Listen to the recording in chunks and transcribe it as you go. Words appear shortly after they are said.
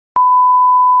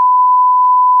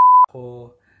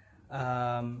ako.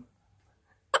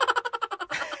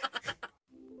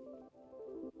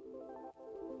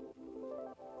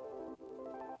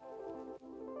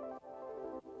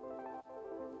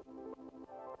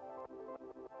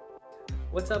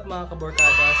 What's up mga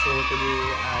kaborkada? So today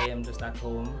I am just at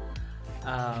home.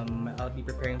 I'll be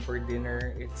preparing for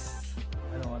dinner. It's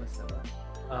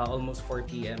almost 4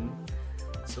 p.m.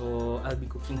 So I'll be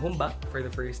cooking humba for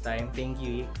the first time. Thank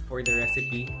you for the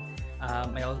recipe.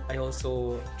 I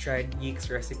also tried Yeek's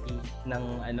recipe ng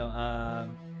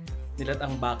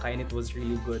nilatang baka and it was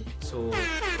really good. So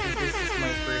since this is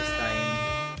my first time,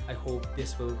 I hope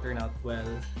this will turn out well.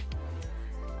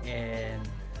 And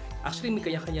actually may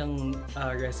kanya-kanyang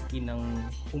recipe ng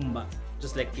humba,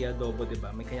 just like the adobo,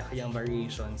 diba? May kanya-kanyang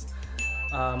variations.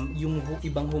 Yung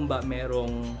ibang humba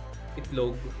merong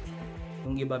itlog,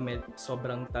 yung iba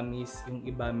sobrang tamis, yung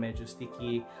iba medyo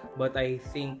sticky. But I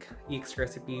think Yeek's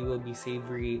recipe will be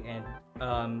savory and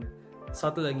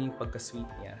subtle lang yung pagka-sweet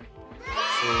niya.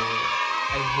 So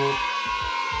I hope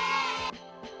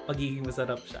pagiging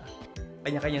masarap siya.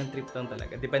 Kanya-kanyang trip lang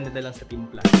talaga. Depende na lang sa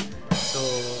timpla. So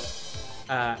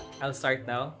I'll start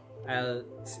now. I'll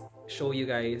show you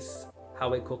guys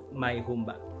how I cook my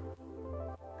humba.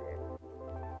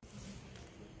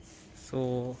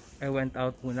 So I went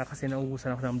out muna kasi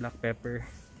naubusan ako ng black pepper.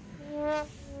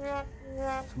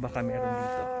 So baka meron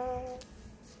dito.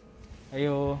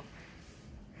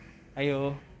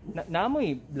 Ayo.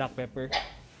 Naamoy black pepper?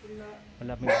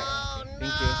 Wala pa.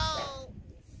 Thank you.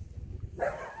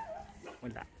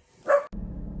 Wala.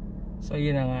 So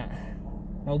yun na nga.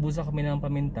 Naubusan kami ng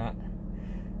paminta,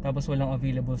 tapos walang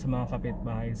available sa mga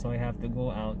kapitbahay, so I have to go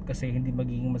out kasi hindi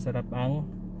magiging masarap ang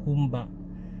humba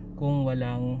kung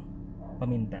walang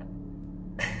paminta.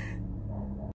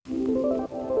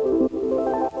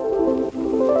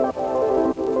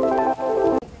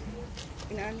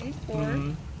 Inani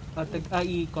for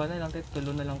Iko na lang,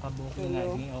 tulo na lang kabuk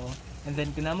ngani, oh. And then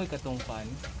kinamoy katong pan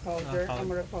powder,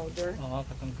 powder. Oo,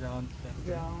 katong ground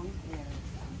pepper. Ground, yes.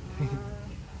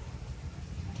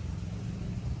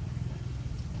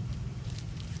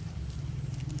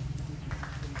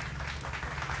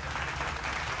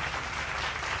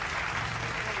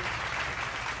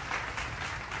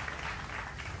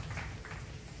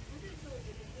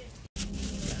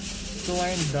 So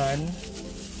I'm done.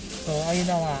 So ayun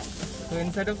na nga. So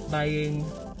instead of buying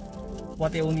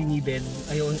what I only needed,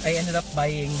 I ended up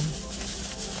buying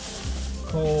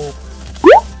Coke,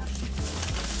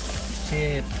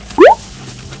 chips,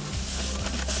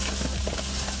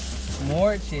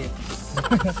 more chips.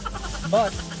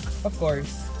 But of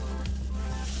course,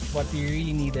 what we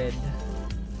really needed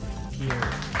here.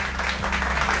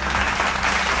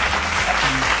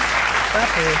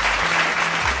 Tapos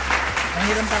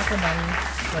nanghiram pa ako ng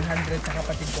 100 sa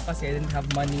kapatid ko kasi I didn't have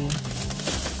money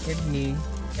with me,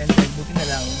 and then buti na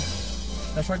lang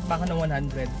na-short pa ako ng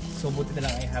 100, so buti na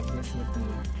lang I have this with me.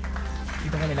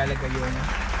 Dito ko nilalagay yung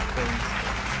coins ko.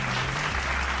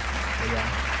 So yeah,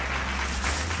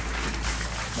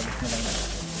 balik na lang natin.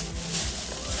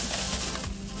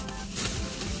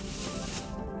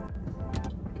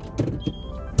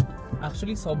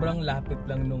 Actually sobrang lapit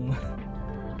lang nung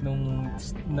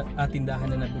tindahan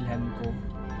na nabilhan ko,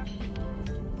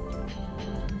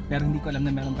 pero hindi ko alam na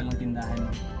meron palang tindahan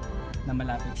na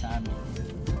malapit sa amin.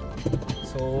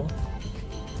 So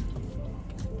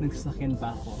nagsasakyan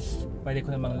pa ako, pwede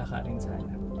ko namang lakarin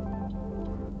sana.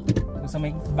 So sa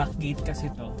may back gate kasi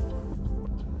to,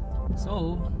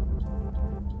 so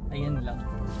ayan lang,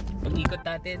 pag ikot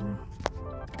natin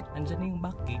andyan na yung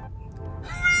back gate.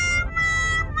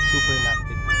 Super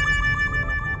lapit.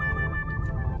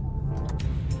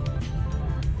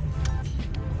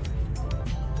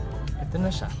 Ito na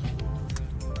siya.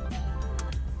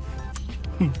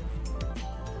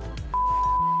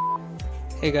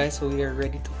 Hey guys, so we are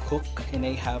ready to cook and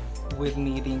I have with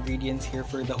me the ingredients here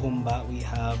for the humba. We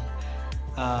have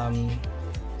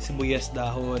sibuyas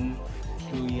dahon,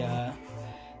 luya,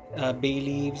 bay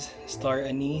leaves, star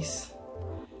anise,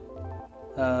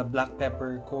 black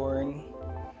pepper corn,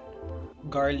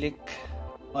 garlic,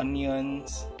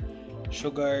 onions,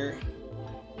 sugar,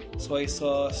 soy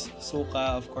sauce,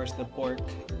 suka, of course the pork,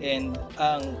 and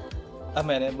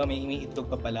may itlog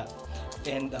pa pala,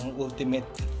 and ang ultimate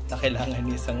na kailangan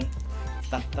isang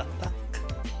tak.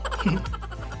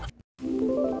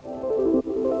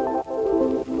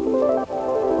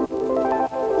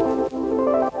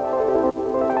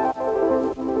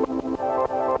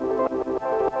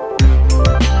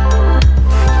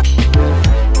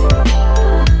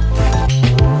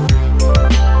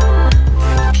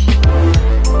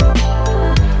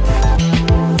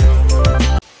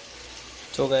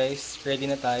 So guys, ready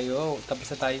na tayo. Tapos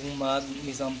na tayong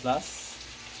mag-mise en place.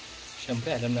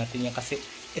 Siyempre, alam natin yan kasi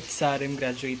ETSAREM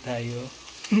graduate tayo.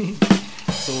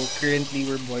 So currently,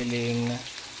 we're boiling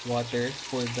water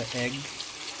for the egg.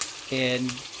 And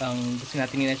ang gusto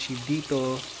natin in-achieve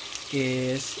dito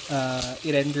is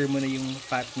i-render mo na yung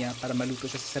fat niya para maluto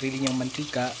siya sa sarili niyang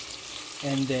mantika.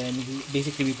 And then,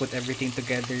 basically, we put everything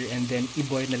together and then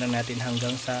i-boil na lang natin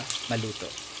hanggang sa maluto.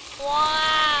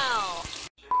 Wow!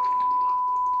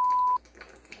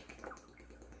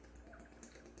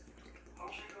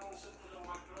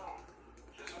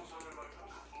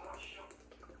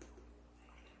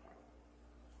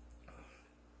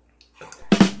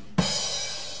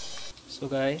 So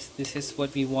guys, this is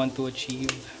what we want to achieve.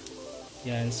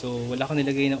 Yan, so wala ko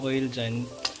nilagay ng oil dyan.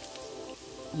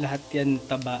 Lahat yan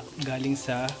taba galing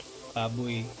sa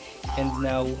baboy. And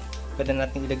now, pwede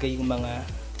natin ilagay yung mga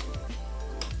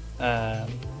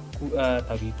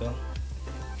tawag dito.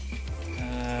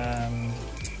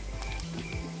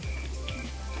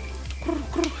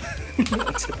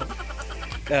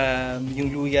 Yung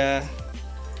luya,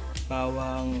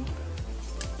 bawang,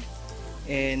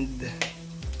 and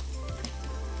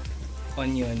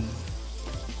onion.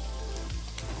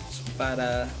 So,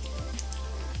 para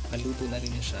maluto na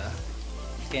rin siya.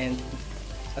 And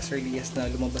as early as na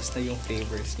lumabas na yung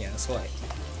flavors niya. So,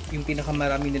 yung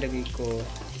pinakamarami nilagay ko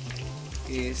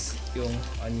is yung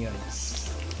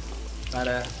onions.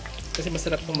 Para, kasi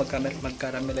masarap kung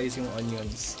mag-caramelize yung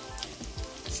onions.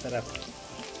 Sarap.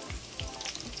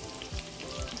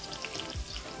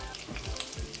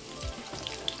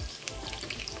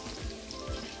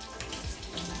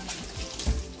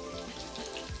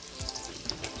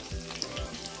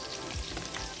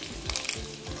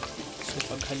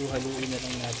 Halu-haluin na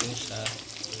lang natin siya.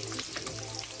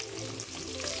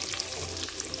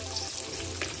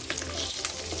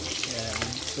 Ayan.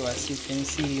 So as you can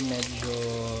see, medyo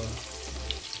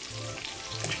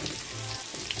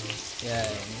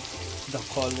yan, the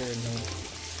color ng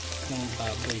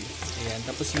baboy. Ayan.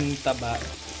 Tapos yung taba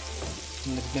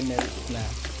nagme-melt na.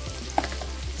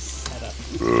 Sarap.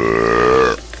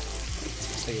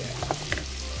 So yeah.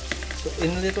 So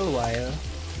in a little while,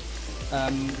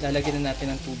 lalagyan na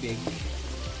natin ng tubig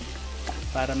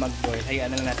para mag-boil.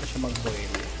 Hayaan na natin siya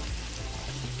mag-boil.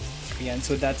 Ayan,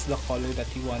 so that's the color that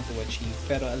we want to achieve.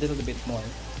 Pero a little bit more.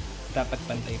 Dapat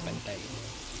pantay-pantay.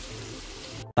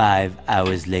 5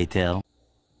 hours later.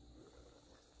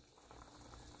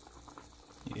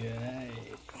 Yay.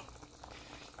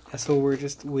 So we're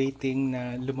just waiting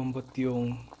na lumambot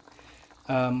yung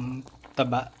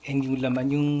taba and yung laman.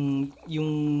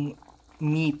 Yung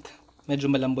meat medyo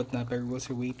malambot na, pero we're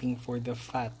also waiting for the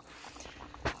fat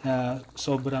na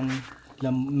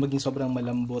maging sobrang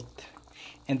malambot.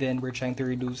 And then we're trying to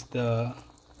reduce the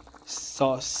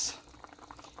sauce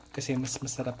kasi mas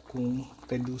masarap kung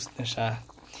reduced na siya.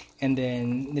 And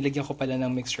then nilagyan ko pala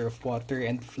ng mixture of water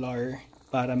and flour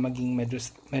para maging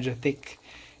medyo thick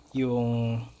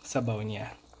yung sabaw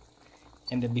niya.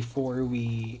 And then before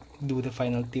we do the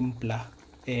final timpla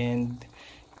and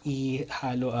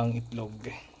ihalo ang itlog.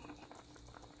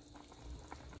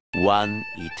 1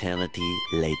 eternity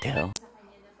later.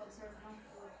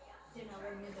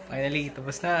 Finally,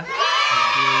 tapos na.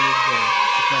 Here we go.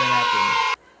 Tikman na natin.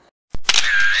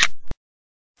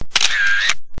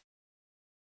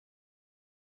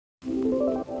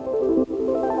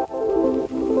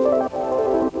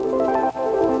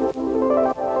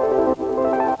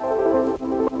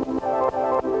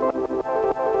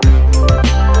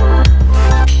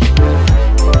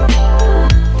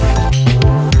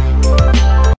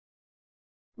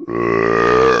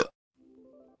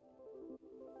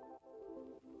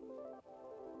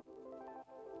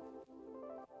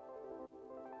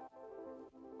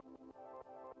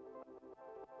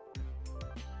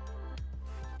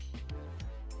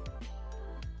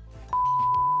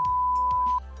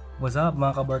 What's up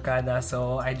mga kabarkada?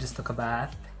 So I just took a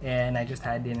bath and I just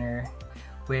had dinner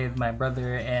with my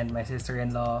brother and my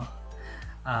sister-in-law.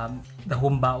 The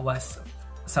HUMBA was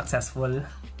successful.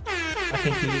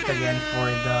 Thank you again for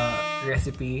the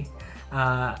recipe.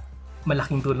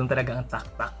 Malaking tulong talaga ang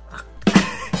tak-tak.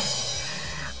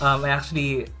 I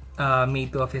actually made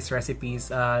 2 of his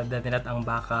recipes, the dinatang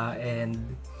baka and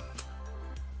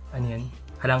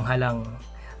halang-halang.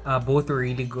 Both were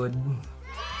really good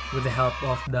with the help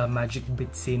of the magic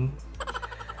bitsin.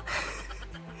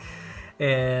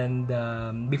 And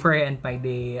before I end my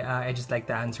day, I just like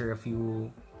to answer a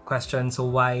few questions.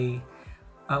 So why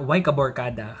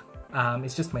Kaborkada?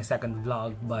 It's just my second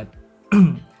vlog, but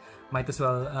might as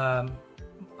well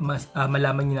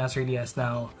malaman nyo na as early as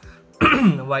now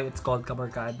why it's called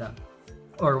Kaborkada.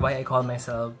 or why I call why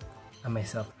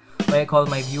I call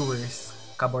my viewers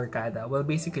kaborkada. Well,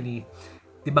 basically,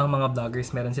 di ba ang mga vloggers,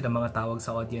 meron silang mga tawag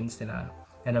sa audience nila.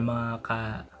 Meron mga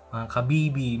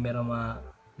kabibi, meron mga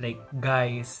like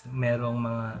guys, merong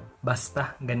mga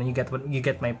basta. Ganun, you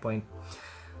get my point.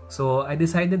 So, I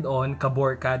decided on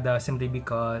kaborkada simply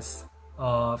because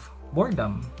of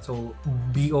boredom. So,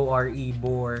 B-O-R-E,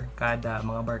 bore, kada,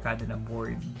 mga barkada na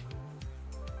bored.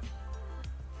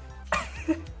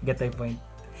 Get my point?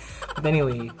 But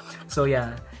anyway, so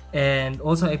yeah. And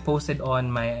also, I posted on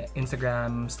my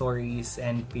Instagram stories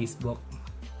and Facebook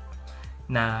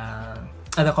na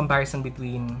the comparison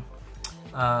between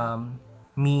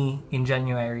me in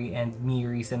January and me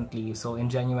recently. So, in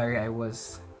January, I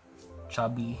was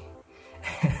chubby.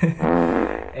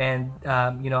 And,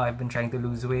 I've been trying to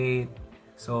lose weight.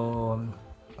 So,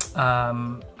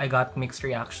 I got mixed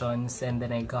reactions. And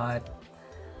then I got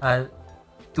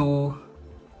two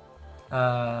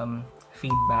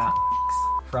feedbacks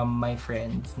from my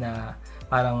friends na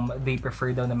parang they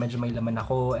prefer daw na medyo may laman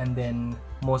ako, and then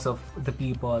most of the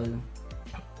people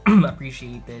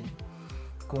appreciated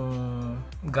kung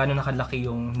gaano nakalaki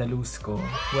yung na-lose ko.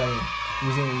 Well,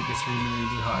 losing weight is really,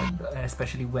 really hard,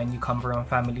 especially when you come from a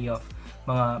family of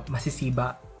mga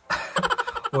masisiba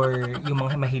or yung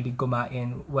mga mahilig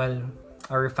kumain. Well,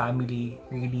 our family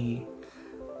we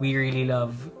really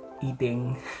love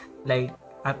eating. Like,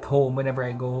 at home, whenever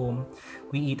I go home,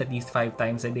 we eat at least 5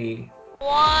 times a day.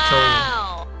 Wow! So,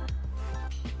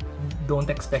 don't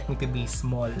expect me to be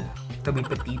small, to be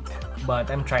petite,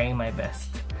 but I'm trying my best.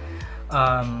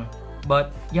 But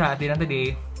yeah, at the end of the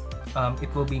day, it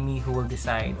will be me who will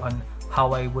decide on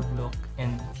how I would look,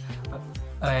 and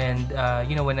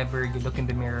whenever you look in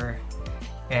the mirror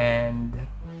and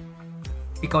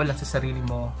ikaw lang sa sarili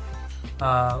mo,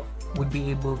 would be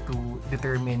able to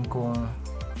determine kung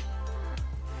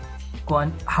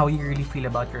how you really feel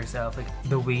about yourself, like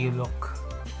the way you look.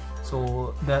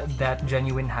 So that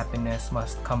genuine happiness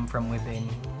must come from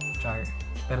within. Char,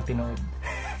 pero tinood.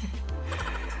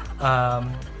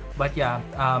 But yeah,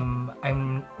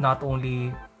 I'm not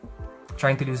only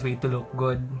trying to lose weight to look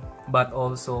good, but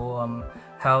also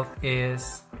health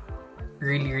is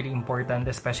really, really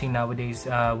important, especially nowadays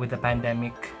with the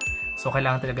pandemic. So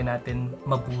kailangan talaga natin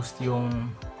ma-boost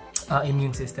yung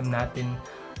immune system natin.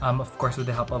 Of course, with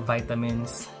the help of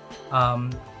vitamins.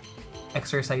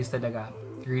 Exercise talaga,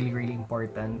 really, really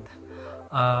important.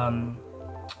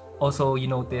 Also, you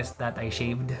noticed that I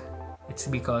shaved. It's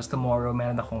because tomorrow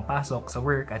meron akong pasok sa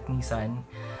work at Nissan.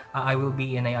 I will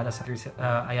be in Ayala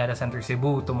Center,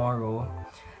 Cebu tomorrow.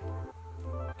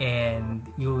 And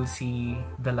you'll see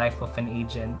the life of an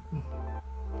agent-ish.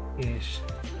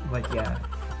 But yeah.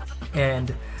 And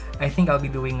I think I'll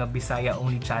be doing a Bisaya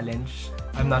only challenge.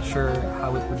 I'm not sure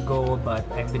how it would go, but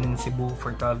I've been in Cebu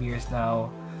for 12 years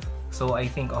now. So I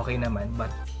think okay naman,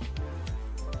 but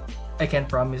I can't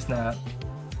promise na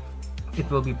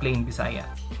it will be plain Bisaya.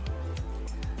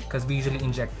 Because we usually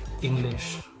inject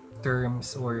English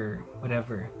terms or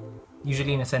whatever.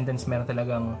 Usually in a sentence, meron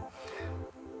talagang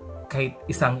kahit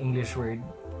isang English word.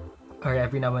 Or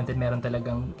every now and then, meron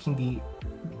talagang hindi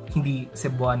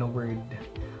Cebuano word.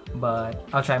 But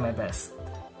I'll try my best.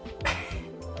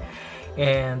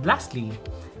 And lastly,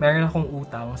 meron akong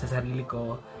utang sa sarili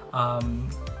ko.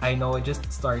 I know I just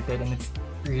started and it's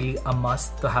really a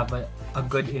must to have a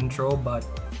good intro, but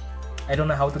I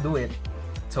don't know how to do it.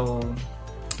 So,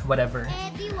 whatever.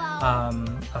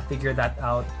 I'll figure that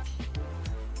out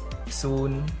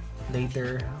soon,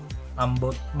 later.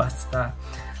 Basta.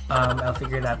 I'll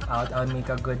figure that out. I'll make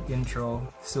a good intro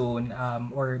soon.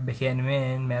 Or bigyan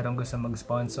min, merong gusto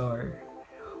mag-sponsor.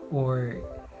 Or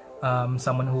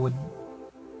someone who would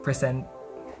present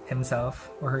himself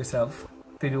or herself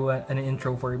to do an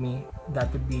intro for me.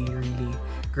 That would be really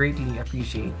greatly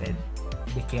appreciated.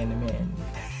 Bigyan min.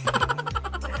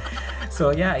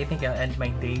 So yeah, I think I'll end my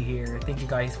day here. Thank you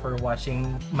guys for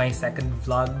watching my second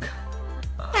vlog.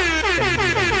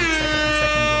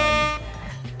 Second one.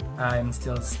 I'm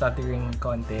still stuttering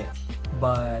konti,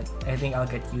 but I think I'll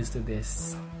get used to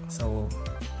this. So,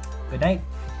 good night.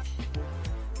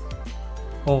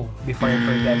 Oh, before I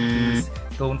forget, please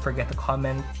don't forget to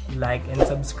comment, like, and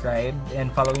subscribe,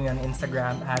 and follow me on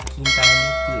Instagram at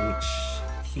KeeneTimePH.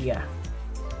 See ya.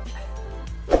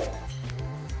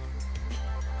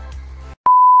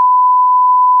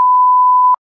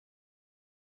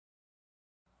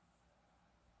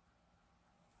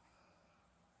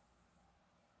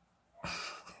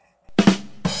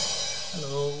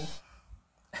 Hello.